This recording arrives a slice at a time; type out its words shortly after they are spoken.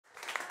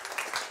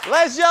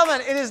Ladies and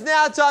gentlemen, it is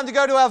now time to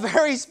go to our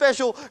very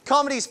special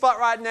comedy spot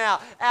right now.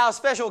 Our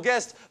special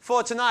guest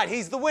for tonight.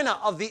 He's the winner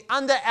of the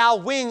Under Our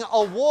Wing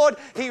Award.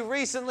 He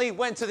recently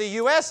went to the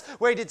US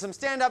where he did some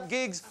stand-up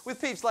gigs with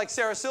peeps like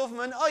Sarah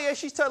Silverman. Oh yeah,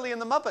 she's totally in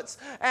the Muppets.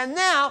 And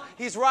now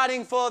he's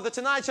writing for The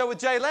Tonight Show with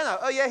Jay Leno.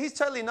 Oh yeah, he's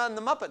totally not in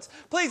the Muppets.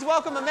 Please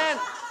welcome a man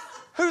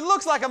who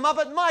looks like a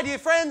Muppet, my dear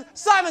friend,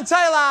 Simon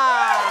Taylor.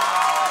 I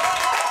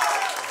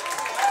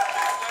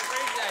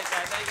appreciate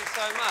that. Thank you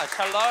so much.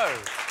 Hello.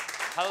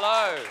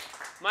 Hello.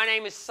 My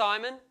name is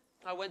Simon.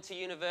 I went to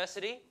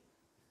university.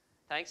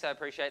 Thanks, I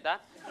appreciate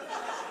that.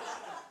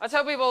 I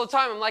tell people all the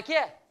time, I'm like,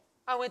 yeah,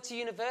 I went to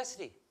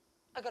university.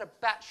 I got a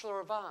Bachelor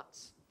of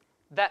Arts.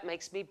 That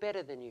makes me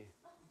better than you.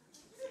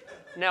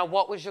 Now,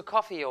 what was your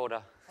coffee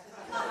order?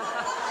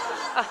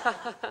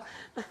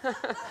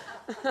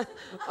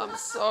 I'm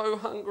so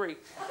hungry.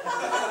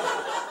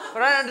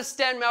 But I don't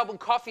understand Melbourne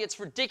coffee. It's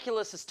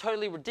ridiculous. It's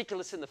totally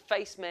ridiculous in the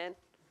face, man.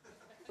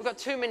 We've got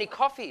too many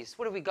coffees.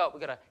 What have we got? We've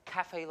got a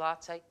cafe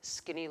latte,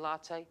 skinny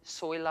latte,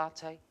 soy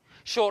latte,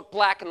 short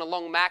black and a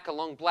long mac, a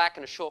long black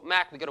and a short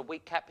mac. We've got a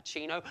weak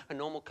cappuccino, a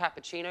normal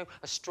cappuccino,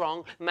 a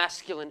strong,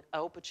 masculine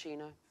Al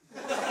Pacino.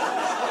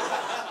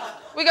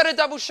 We got a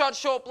double shot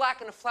short black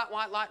and a flat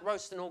white light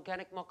roast, an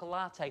organic mocha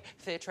latte,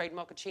 fair trade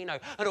mochaccino,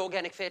 an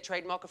organic fair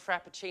trade mocha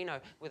frappuccino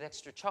with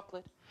extra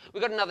chocolate.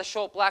 We got another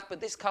short black, but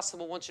this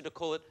customer wants you to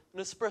call it an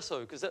espresso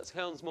because that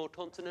sounds more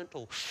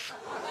continental.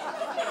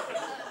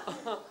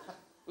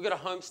 We got a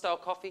home-style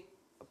coffee,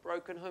 a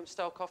broken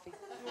home-style coffee,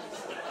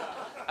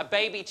 a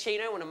baby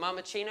chino and a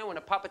mama chino and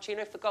a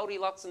puppuccino for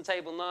Goldilocks on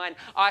table 9,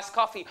 iced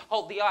coffee,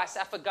 hold the ice,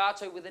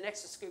 affogato with an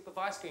extra scoop of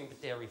ice cream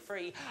but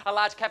dairy-free, a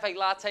large cafe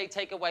latte,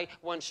 takeaway,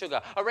 1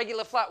 sugar, a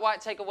regular flat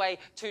white, takeaway,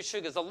 2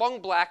 sugars, a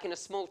long black in a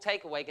small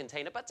takeaway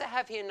container, but to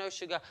have here, no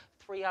sugar,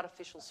 3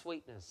 artificial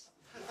sweeteners.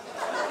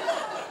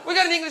 We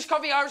got an English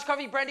coffee, Irish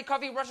coffee, brandy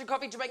coffee, Russian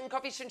coffee, Jamaican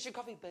coffee, Shinship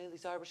coffee,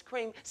 Bailey's Irish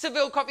cream,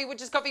 Seville coffee,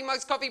 witches coffee,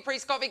 Moke's coffee,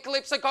 Priest coffee,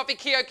 Calypso coffee,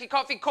 Kioki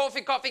coffee,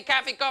 Corfu coffee,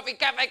 Cafe coffee,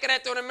 Cafe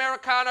Canetto, an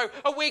Americano,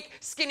 a weak,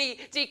 skinny,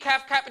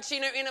 decaf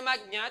cappuccino in a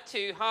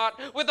macchiato hot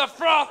with a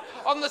froth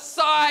on the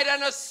side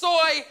and a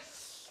soy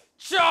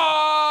chai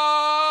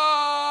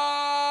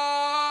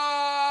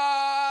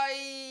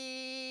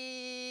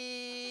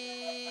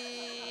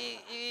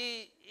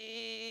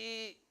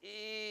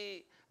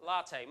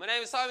latte. My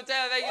name is Simon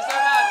Taylor. Thank you so much.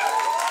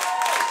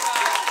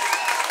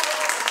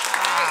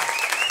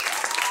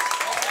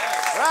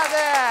 Right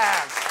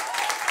there.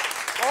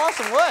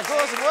 Awesome work,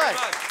 awesome work.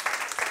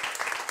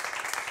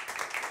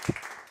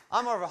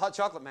 I'm more of a hot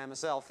chocolate man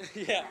myself.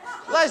 Yeah.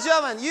 Ladies and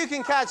gentlemen, you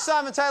can catch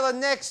Simon Taylor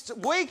next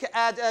week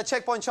at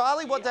Checkpoint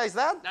Charlie. What day's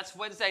that? That's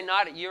Wednesday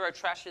night at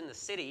Eurotrash in the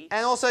city.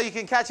 And also you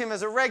can catch him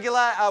as a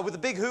regular with the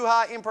Big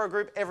Hoo-Ha Improv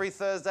Group every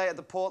Thursday at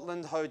the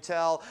Portland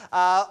Hotel.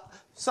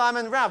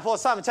 Simon, round of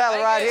applause, Simon Taylor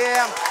right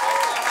here.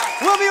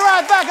 We'll be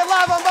right back at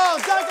Live on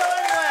Bowen. Don't go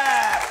anywhere.